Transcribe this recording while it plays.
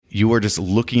you are just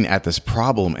looking at this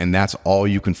problem and that's all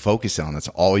you can focus on. That's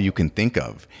all you can think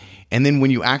of. And then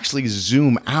when you actually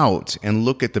zoom out and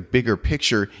look at the bigger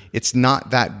picture, it's not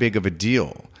that big of a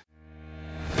deal.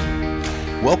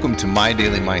 Welcome to My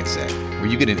Daily Mindset, where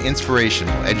you get an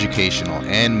inspirational, educational,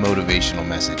 and motivational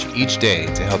message each day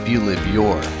to help you live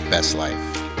your best life.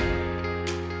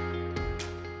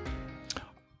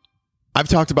 I've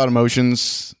talked about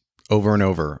emotions over and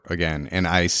over again, and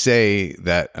I say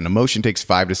that an emotion takes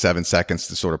 5 to 7 seconds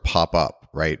to sort of pop up,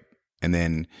 right? And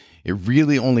then it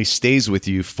really only stays with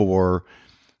you for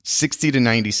 60 to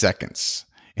 90 seconds.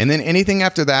 And then anything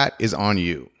after that is on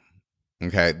you.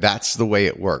 Okay, that's the way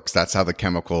it works. That's how the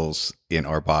chemicals in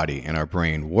our body and our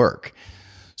brain work.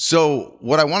 So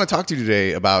what I want to talk to you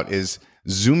today about is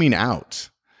zooming out.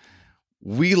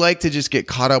 We like to just get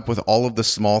caught up with all of the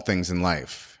small things in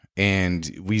life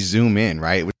and we zoom in,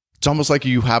 right? It's almost like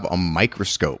you have a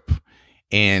microscope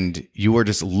and you are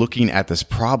just looking at this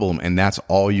problem and that's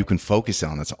all you can focus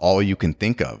on. That's all you can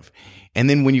think of. And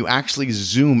then when you actually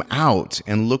zoom out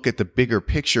and look at the bigger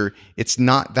picture, it's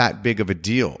not that big of a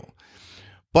deal.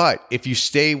 But if you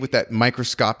stay with that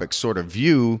microscopic sort of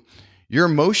view, your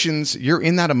emotions, you're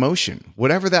in that emotion,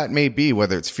 whatever that may be,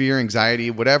 whether it's fear, anxiety,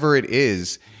 whatever it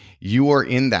is, you are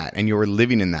in that and you're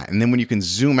living in that. And then when you can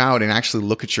zoom out and actually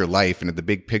look at your life and at the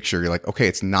big picture, you're like, okay,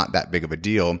 it's not that big of a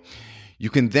deal.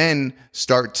 You can then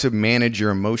start to manage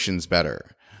your emotions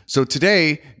better. So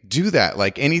today, do that.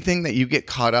 Like anything that you get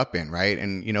caught up in, right?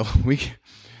 And,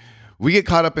 we get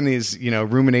caught up in these,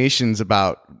 ruminations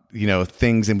about,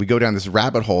 things, and we go down this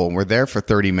rabbit hole and we're there for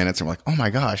 30 minutes and we're like, oh my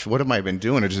gosh, what have I been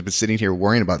doing? I've just been sitting here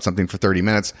worrying about something for 30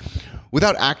 minutes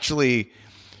without actually,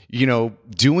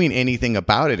 doing anything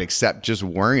about it except just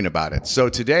worrying about it. So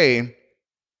today,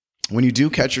 when you do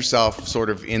catch yourself sort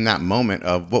of in that moment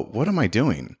of what am I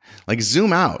doing? Like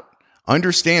zoom out,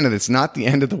 understand that it's not the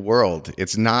end of the world.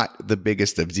 It's not the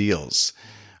biggest of deals.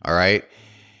 All right.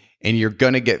 And you're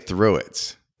going to get through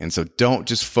it. And so don't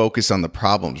just focus on the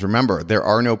problems. Remember, there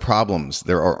are no problems.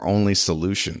 There are only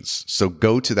solutions. So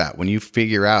go to that. When you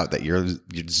figure out that you're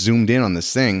zoomed in on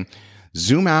this thing,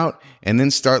 zoom out and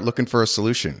then start looking for a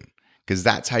solution because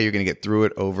that's how you're going to get through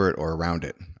it, over it, or around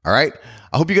it. All right.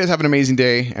 I hope you guys have an amazing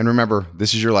day. And remember,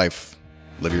 this is your life.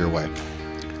 Live your way.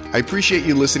 I appreciate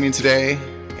you listening today.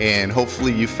 And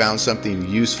hopefully you found something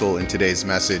useful in today's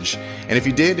message. And if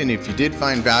you did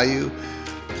find value,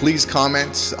 please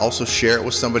comment, also share it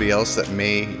with somebody else that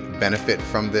may benefit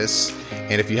from this.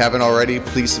 And if you haven't already,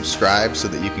 please subscribe so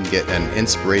that you can get an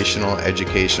inspirational,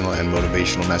 educational, and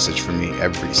motivational message from me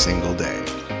every single day.